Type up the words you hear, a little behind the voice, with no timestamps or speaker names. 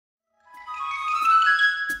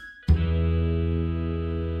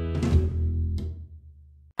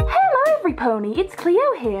Seapony, it's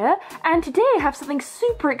Cleo here, and today I have something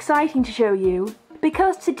super exciting to show you.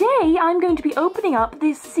 Because today I'm going to be opening up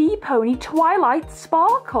this Seapony Twilight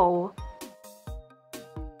Sparkle.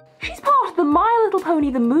 She's part of the My Little Pony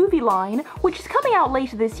the movie line, which is coming out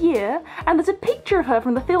later this year, and there's a picture of her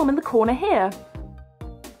from the film in the corner here.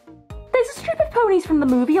 There's a strip of ponies from the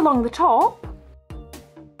movie along the top,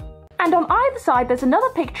 and on either side there's another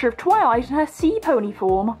picture of Twilight in her sea pony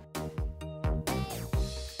form.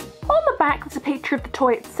 On the back there's a picture of the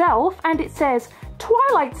toy itself, and it says,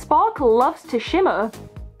 "Twilight Sparkle loves to shimmer."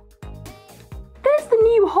 There's the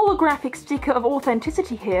new holographic sticker of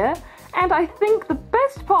authenticity here, and I think the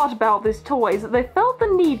best part about this toy is that they felt the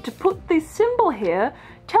need to put this symbol here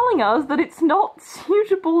telling us that it's not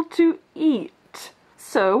suitable to eat.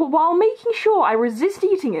 So, while making sure I resist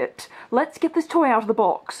eating it, let's get this toy out of the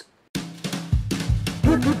box.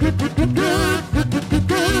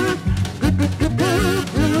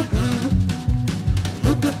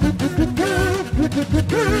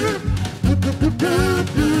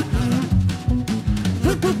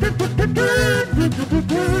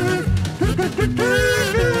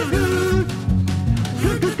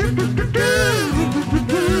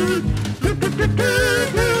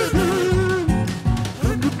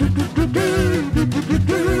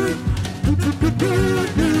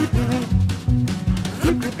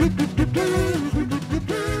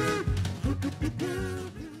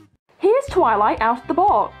 Here's Twilight out of the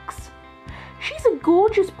box. She's a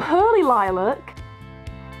gorgeous pearly lilac,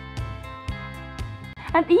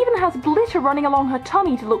 and even has glitter running along her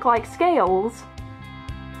tummy to look like scales.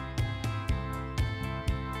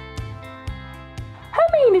 Her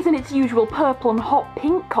mane is in its usual purple and hot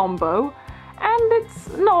pink combo, and it's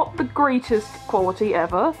not the greatest quality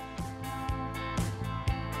ever.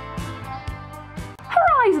 Her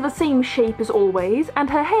eyes are the same shape as always, and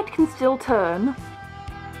her head can still turn.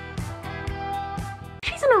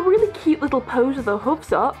 She's in a really cute little pose with her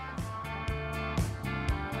hooves up.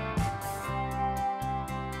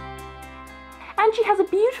 And she has a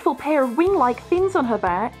beautiful pair of wing-like fins on her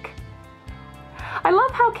back. I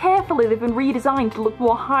love how carefully they've been redesigned to look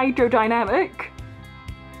more hydrodynamic.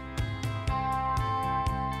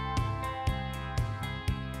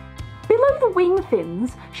 Below the wing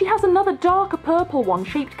fins, she has another darker purple one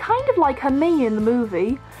shaped kind of like her mane in the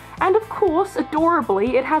movie, and of course,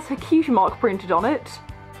 adorably, it has her cutie mark printed on it.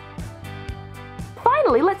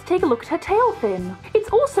 Finally, let's take a look at her tail fin. It's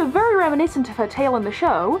also very reminiscent of her tail in the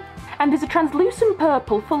show, and is a translucent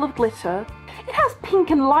purple full of glitter. It has pink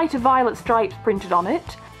and lighter violet stripes printed on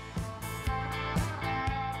it,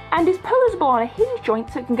 and is posable on a hinge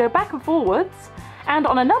joint so it can go back and forwards, and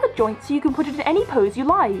on another joint so you can put it in any pose you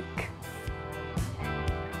like.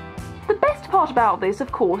 The best part about this,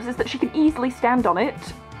 of course, is that she can easily stand on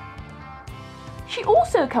it. She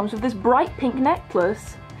also comes with this bright pink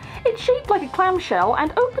necklace. It's shaped like a clamshell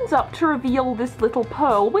and opens up to reveal this little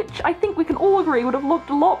pearl, which I think we can all agree would have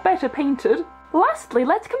looked a lot better painted. Lastly,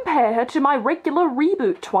 let's compare her to my regular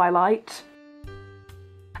reboot Twilight.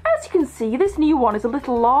 As you can see, this new one is a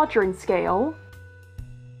little larger in scale.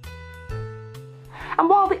 And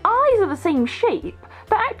while the eyes are the same shape,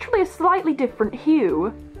 they're actually a slightly different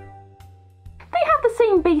hue. They have the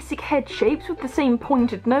same basic head shapes with the same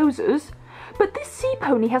pointed noses, but this sea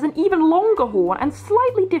pony has an even longer horn and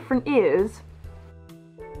slightly different ears.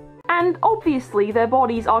 And obviously their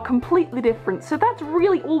bodies are completely different, so that's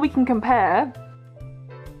really all we can compare.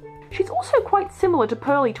 She's also quite similar to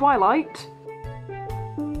Pearly Twilight.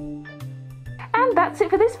 And that's it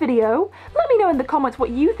for this video. Let me know in the comments what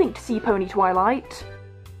you think to Seapony Twilight.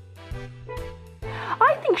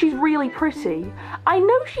 I think she's really pretty. I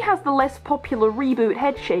know she has the less popular reboot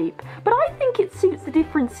head shape, but I think it suits the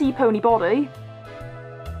different Seapony body.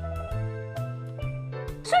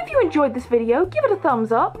 So if you enjoyed this video, give it a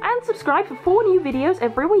thumbs up and subscribe for 4 new videos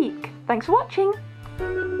every week. Thanks for watching!